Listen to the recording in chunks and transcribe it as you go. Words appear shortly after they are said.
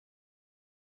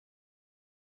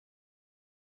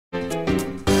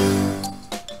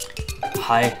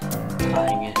Hej,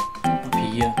 drenge og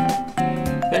piger.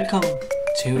 Velkommen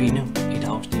til endnu et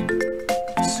afsnit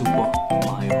af Super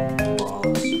Mario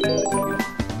Bros.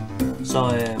 Så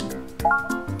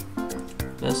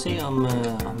lad os se om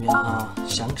jeg har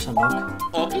chancer nok.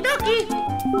 Okidoki!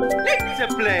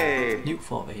 Let's play! Liv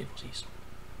for at være helt præcis.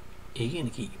 Ikke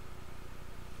energi.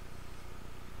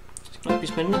 Det skal nok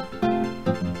blive spændende.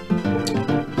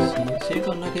 Jeg ser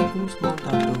godt nok ikke huske, om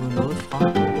der er dukket noget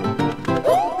fra.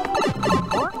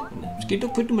 Måske du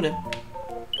pytte med det.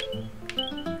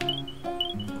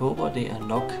 Jeg håber, det er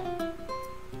nok.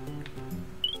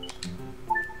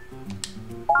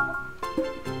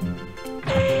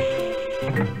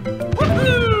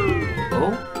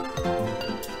 Oh.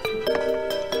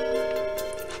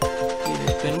 Det er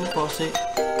lidt spændende for at se.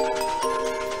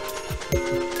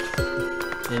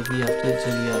 Jeg har ikke lige haft tid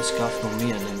til lige at skaffe noget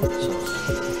mere nemt, så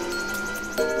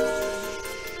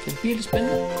det bliver lidt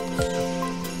spændende.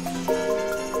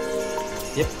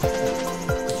 Yep.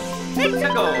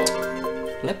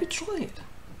 Let me try it.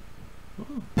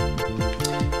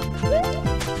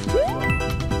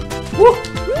 Woo!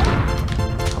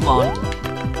 Come on.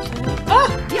 Ah!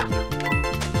 Yeah.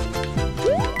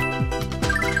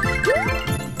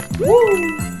 Woo!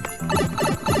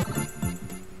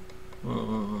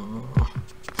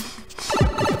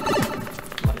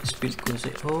 Var det spildt, kunne jeg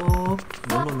se. Åh,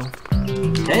 no.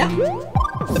 Ja.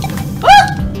 Ah!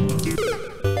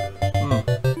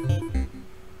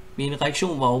 Min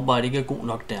reaktion var åbenbart ikke god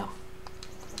nok der.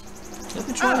 Lad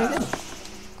mig try igen.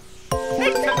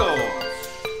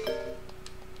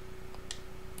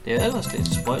 Det er ellers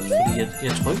lidt spøjt, fordi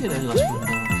jeg trykkede ellers, men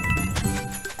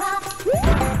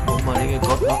åbenbart ikke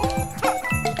godt nok.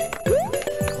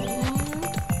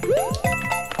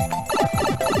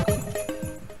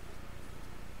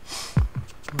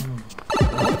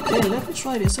 Okay, let me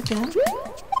try this again.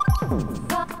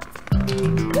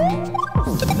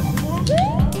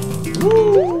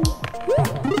 Woo!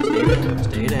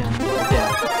 Stay there.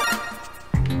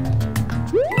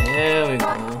 There we go.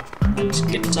 Let's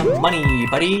get some money,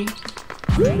 buddy.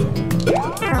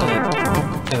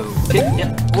 Okay,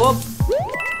 yeah. Whoop.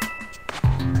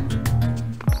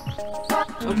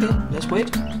 Okay, let's wait.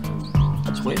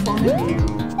 Let's wait for him.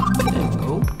 There we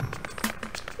go.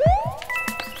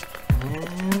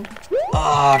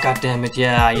 And goddammit,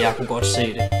 ja, jeg kunne godt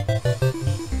se det.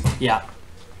 Ja.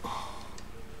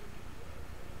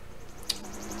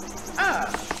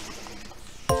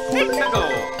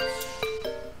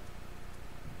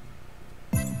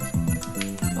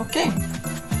 Okay.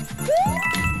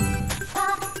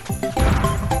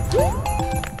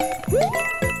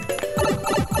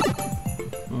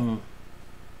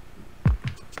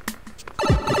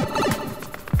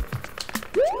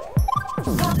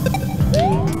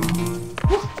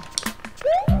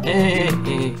 Hey,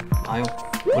 Mario.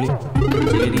 Rolig.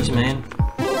 Take it easy, man.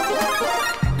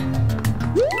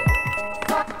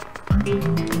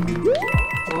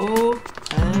 Oh,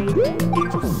 and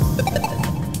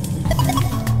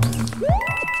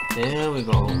there we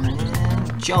go. And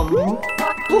jump.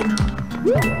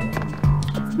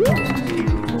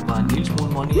 Bare en lille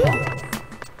smule money her.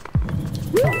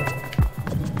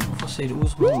 Hvorfor ser det ud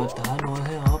som om, at der er noget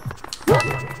heroppe?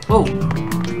 Wow.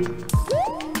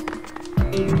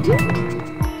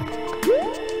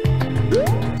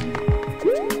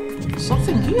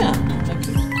 Something here.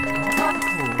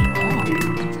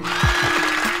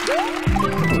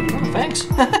 Oh, thanks.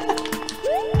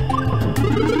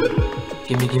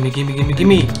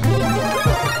 Gimme.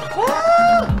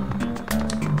 Ah!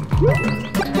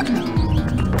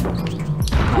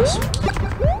 Nice.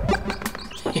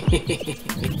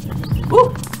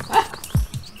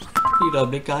 Heat up,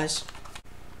 big guys.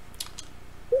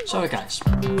 Sorry, guys.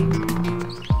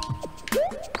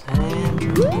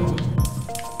 And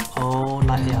oh,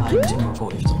 nej, jeg har ikke tænkt mig at gå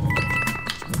efter.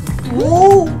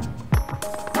 Woo!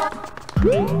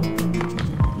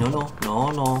 No.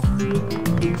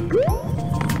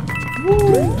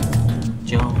 Woo!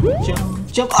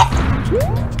 Jump! Ah!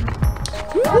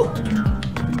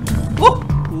 Woo!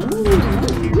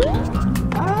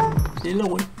 Ah!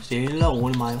 Stille og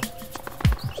roligt, Mario.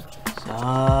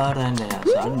 Sådan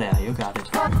der. You got it.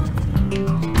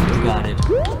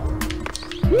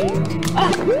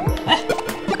 Ah!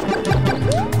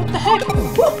 What the heck?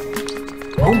 Woo!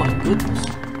 Oh my goodness.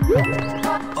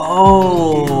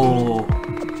 Oh!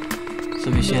 Så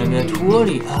hvis jeg har været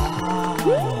hurtig.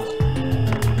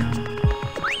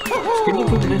 Skal vi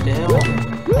putte lidt derovre?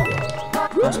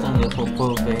 Første gang jeg får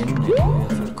prøvet banen, jeg i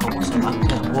hvert fald kommer så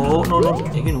langt her. No,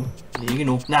 ikke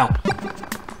nu. Now!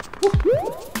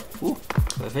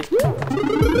 Perfekt. No, I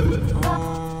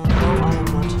am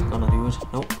not gonna do it.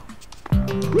 Nope.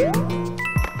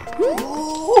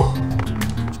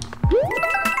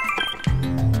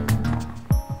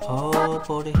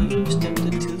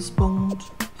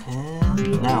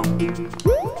 Now.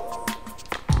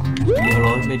 Jeg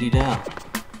holder øje med de der.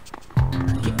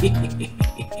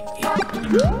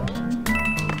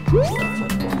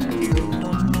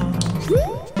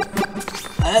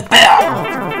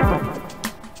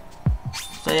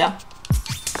 Så ja.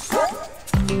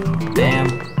 Bam.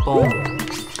 Boom.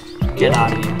 Get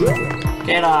out of here.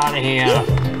 Get out of here.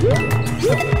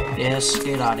 Yes,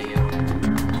 get out of here.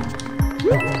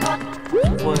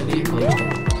 Så prøver jeg lige at bringe det.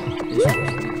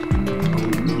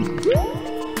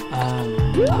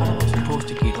 Der er også supposed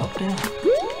to get op der.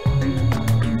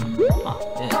 Ah,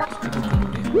 ja, det kan du det.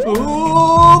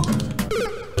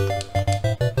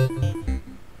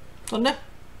 Sådan der.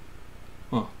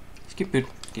 Skib byt.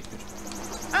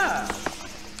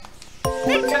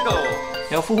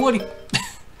 Jeg var for hurtig.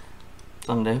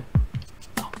 Sådan der.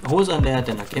 Hovedsagen er, at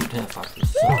den er gemt her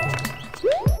faktisk. Så.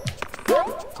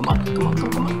 Kom on.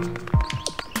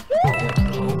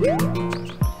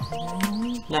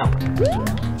 Now.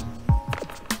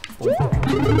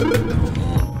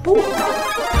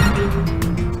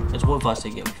 Jeg troede faktisk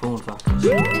ikke, jeg ville få den faktisk.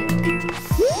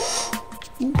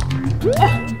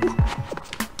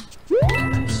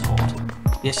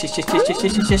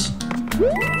 Yes.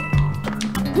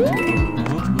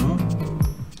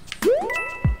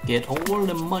 Get all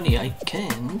the money I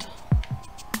can.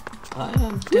 I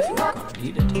am definitely gonna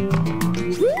need it.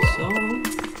 So,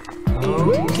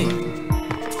 okay.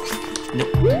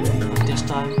 Nope, not this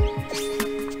time.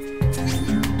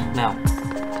 Now.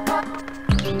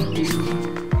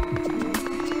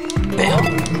 Bam!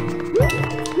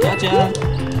 Gotcha!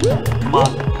 Come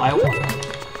on, WIIU.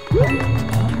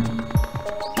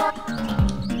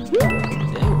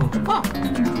 There we go.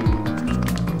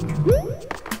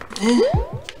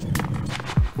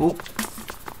 Ooh.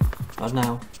 Not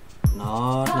now.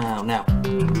 Now.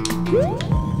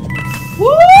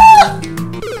 Woo!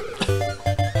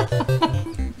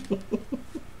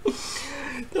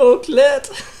 Det var klædt.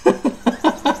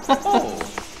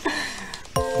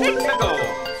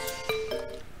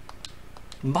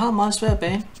 Meget svær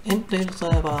bane. Enten så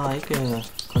er jeg bare ikke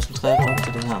koncentreret nok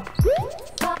til den her.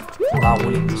 Bare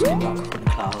roligt, så jeg bare kan få den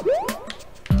klaret.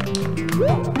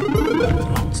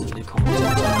 Hvor lang tid det kommer til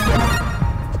at tage.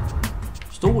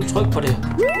 Stol tryk på det.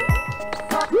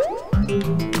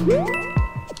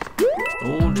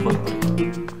 Stol tryk på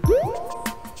det.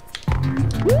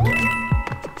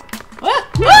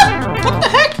 What the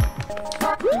heck?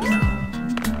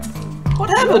 What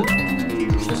happened?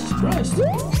 Jesus Christ.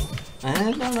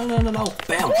 No.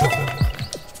 Bam.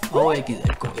 Jeg gider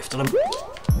ikke gå efter dem.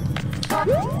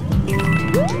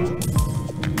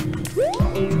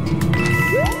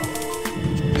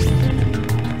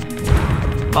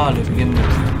 Bare løb igennem det.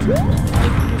 Jeg har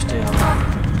ikke lyst til at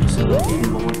sidde og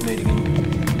filme rundt med det igen.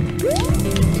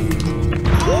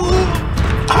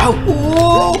 Au!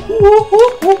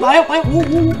 Nej!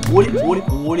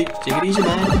 Rolig. Take it easy,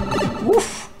 man.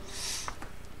 Uff.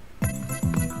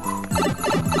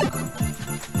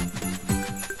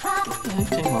 Jeg har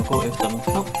ikke tænkt mig at gå efter dem.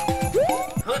 No.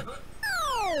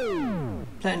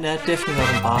 Planen er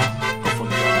definitivt bare at få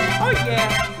den gjort. Oh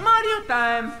yeah, Mario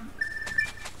time!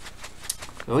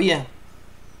 Oh yeah.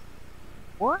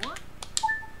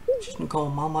 Jeg synes, den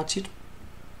kommer meget tit.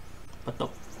 But no.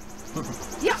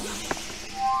 Ja!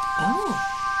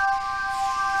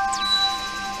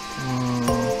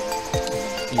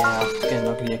 Ja, skal jeg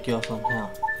nok lige have gjort sådan her.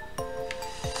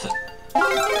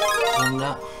 Sådan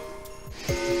der.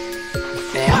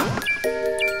 Bam!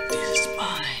 This is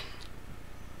mine.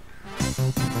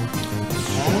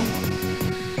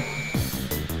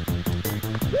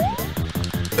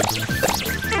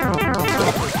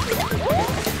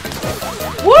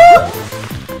 Woo!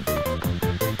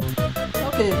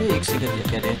 Okay, det er ikke sikkert, jeg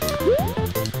kan det.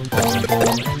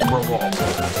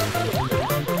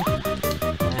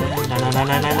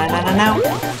 No.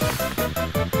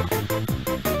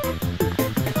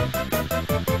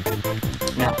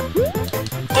 Now.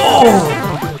 Oh!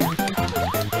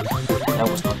 That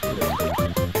was not good.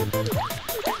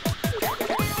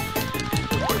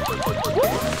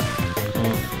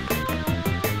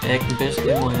 Jeg er ikke den bedste,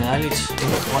 det må jeg ærligt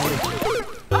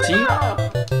sige.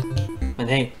 Men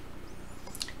hey,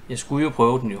 jeg skulle jo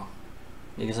prøve den jo.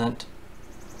 Ikke sandt?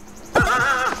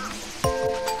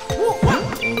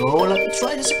 Let me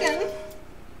try this again.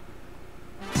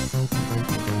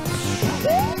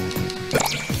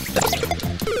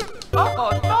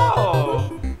 Oh no!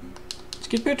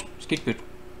 Skidt byt.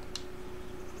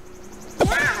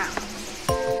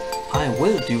 I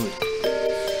will do it.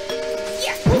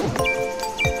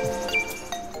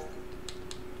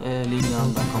 Jeg er lige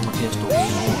om der kommer til at stå en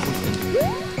over fuldstændig.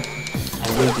 I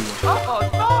will do it. Oh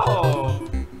no!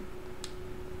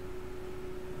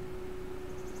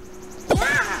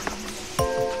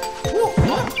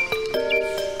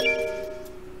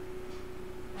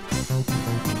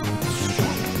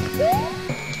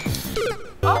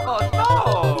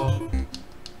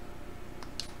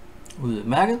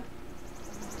 Udmærket.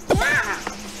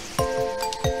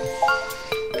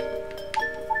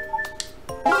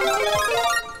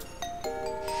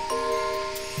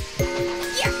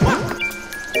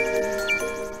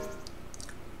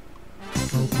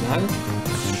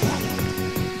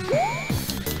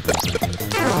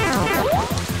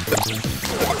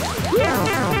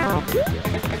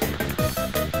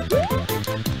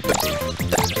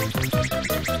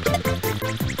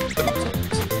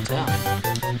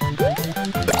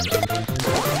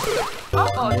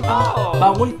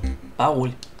 Bare rolig. Bare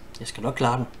rolig. Jeg skal nok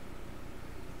klare den.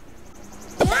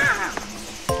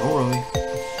 Don't worry.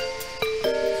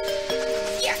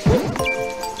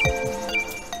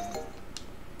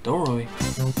 Don't worry.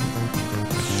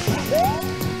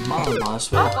 Meget, meget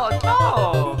svært.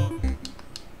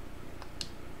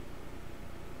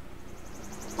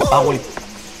 Bare rolig.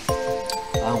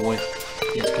 Bare rolig.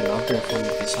 Jeg skal nok få en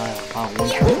besejr. Bare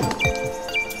rolig.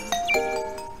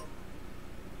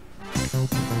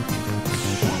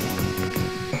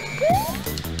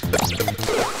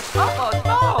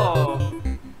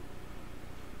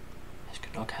 Jeg skal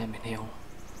nok have min hævn.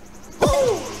 Det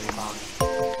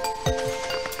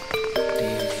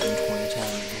er en tror jeg tager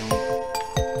min hævn.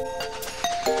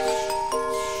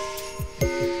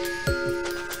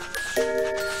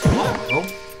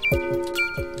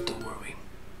 Don't worry.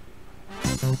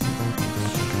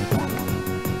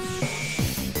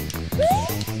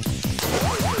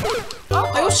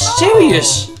 Are you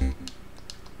serious?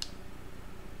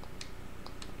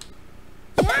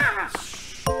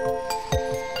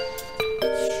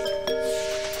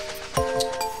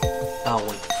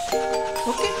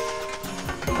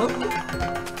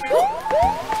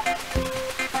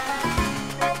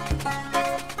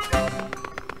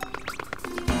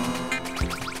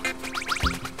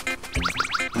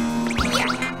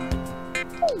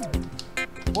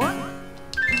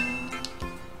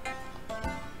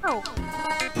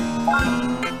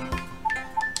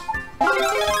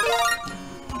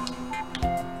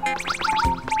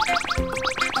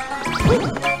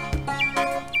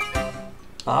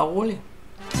 Bare rolig.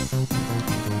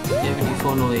 Jeg vil lige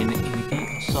få noget energi,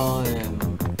 så kan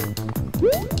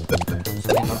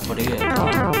jeg nok få det her.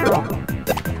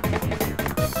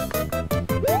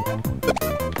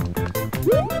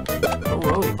 Don't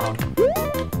worry about it.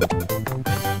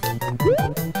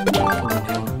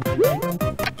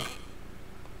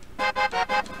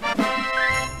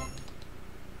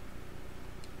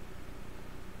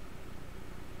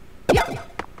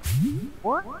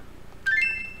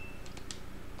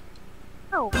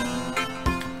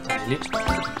 Dejligt.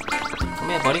 Kom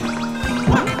her, buddy.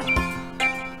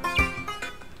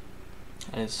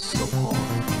 That is so cool.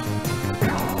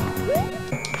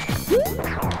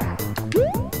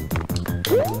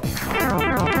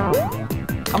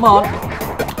 Come on.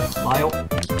 Mario.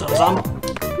 Tag dig sammen.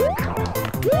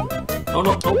 No.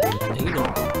 Ikke nu.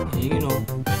 Ikke nu.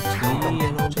 Lige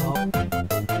er nødt til at hoppe.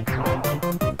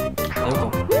 There we go.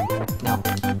 Now.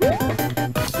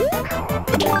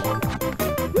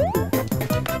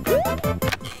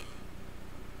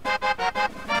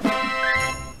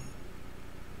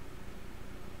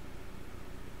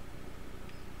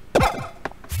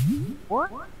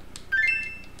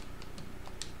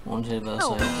 Uanset hvad,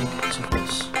 så er jeg ikke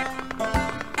tilfreds. Jeg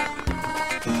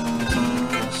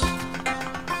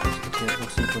skal til at prøve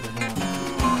at se på det her.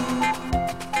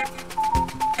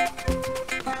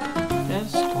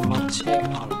 Yes, det må take a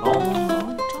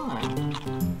long time.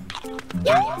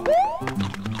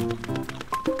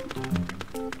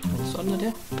 Men sådan er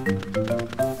det.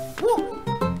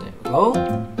 There we go.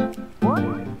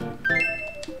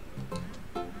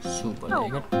 Super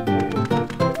lækkert.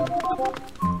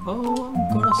 Oh,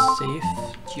 I'm gonna save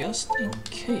just in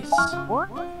case.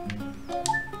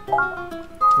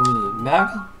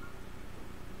 Udmærket.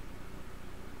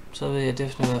 Så ved jeg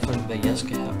definitivt i hvert fald, hvad jeg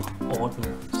skal have ordnet.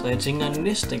 Så jeg tænker, at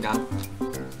næste gang,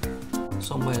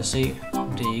 så må jeg se,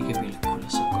 om det ikke vil kunne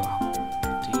lade sig gøre.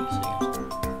 Det er helt sikkert.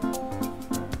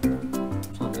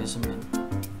 Sådan det er simpelthen.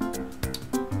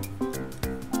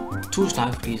 Tusind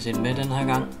tak, fordi I ser med den her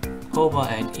gang. Håber,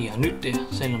 at I har nydt det,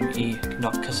 selvom I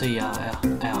nok kan se, at jeg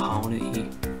er havnet i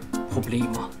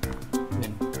problemer.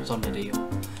 Men sådan er det jo.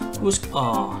 Husk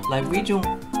at like videoen,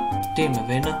 del med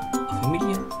venner og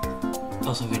familie,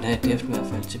 og så vender jeg definitivt i hvert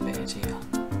fald tilbage til jer.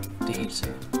 Det er helt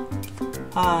sikkert.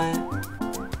 Hej!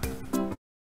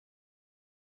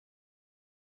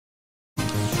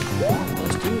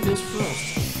 Let's do this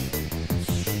first.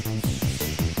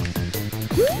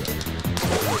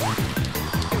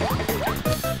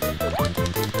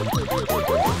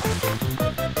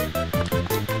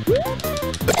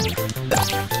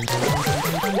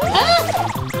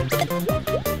 Ah!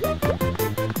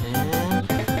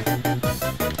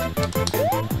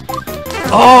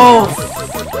 Oh!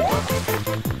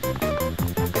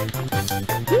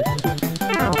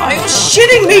 Are you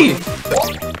shitting me?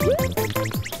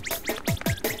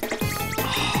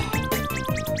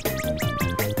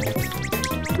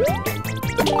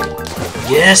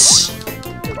 Yes!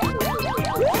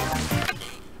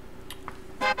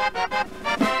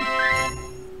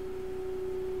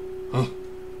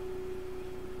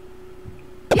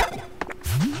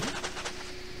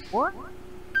 What?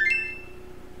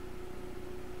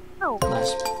 No.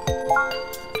 Nice.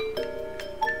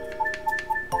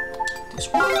 This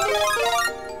one.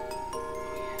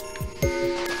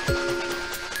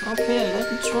 Okay, let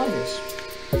me try this.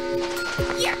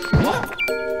 Yeah. Wow.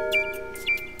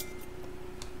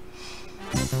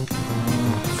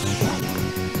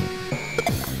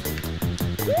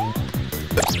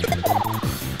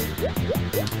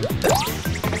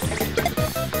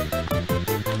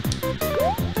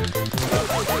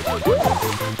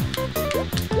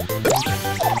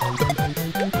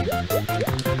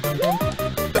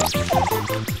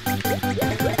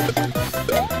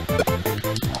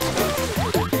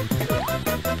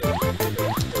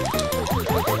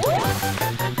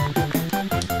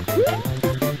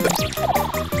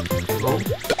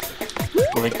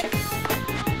 Quick.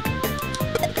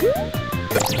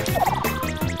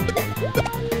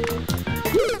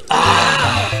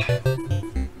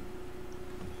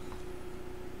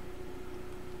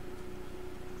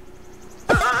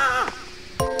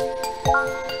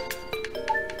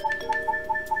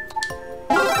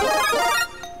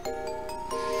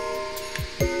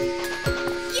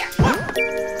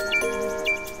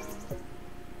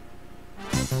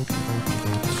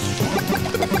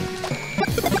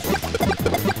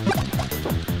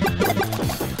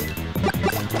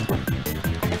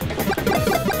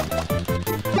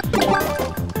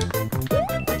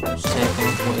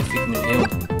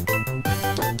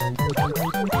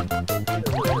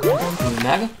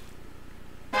 Mærke?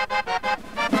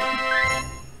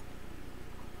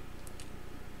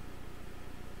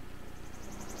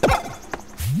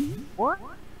 What?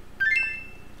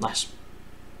 Nice.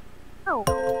 No.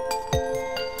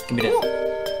 Give me that.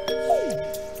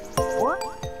 What?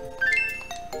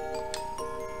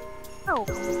 No.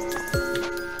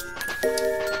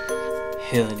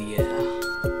 Hell yeah.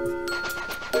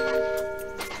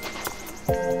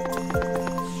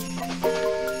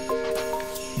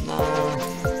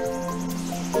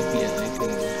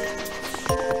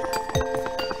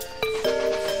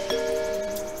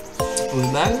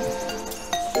 Udmærket.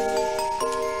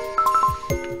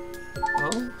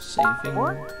 Og saving.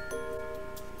 What?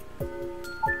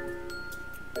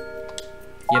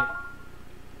 Yep.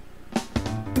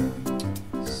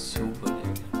 Super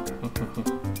lækkert.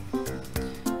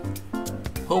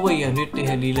 Håber I har nydt det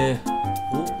her lille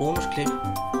bonusklip.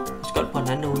 Skål på den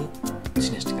anden ude.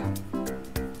 Til næste gang.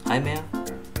 Hej med jer.